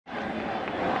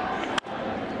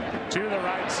To the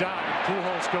right side.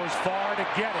 Pujols goes far to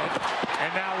get it. And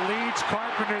now leads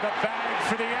Carpenter the bag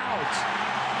for the out.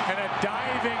 And a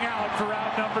diving out for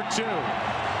out number 2.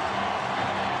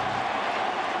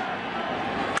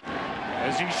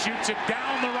 As he shoots it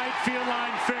down the right field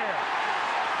line fair.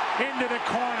 Into the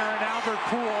corner, and Albert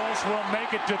Pujols will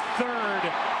make it to third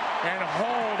and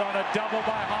hold on a double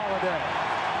by Holiday.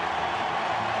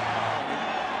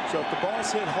 So if the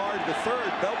ball's hit hard to third,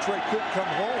 Beltre could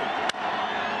come home.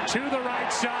 To the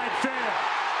right side fair.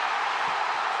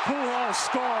 Pujols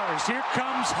scores. Here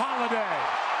comes Holiday.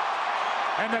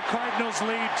 And the Cardinals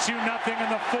lead 2-0 in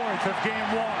the 4th of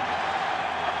Game 1.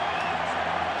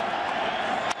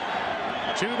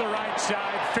 To the right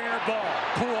side, fair ball.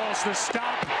 Pujols the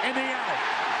stop and the out.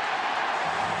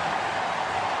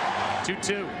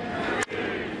 2-2.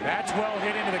 That's well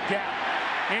hit into the gap.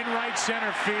 In right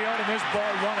center field, and this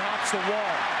ball one-hops the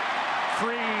wall.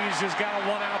 Freeze has got a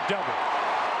one-out double.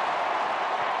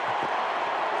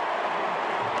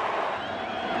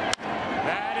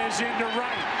 That is into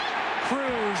right.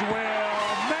 Cruz will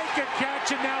make a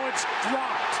catch, and now it's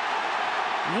dropped.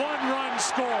 1 run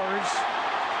scores.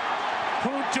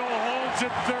 Punto holds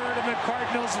at third, and the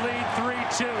Cardinals lead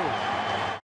 3-2.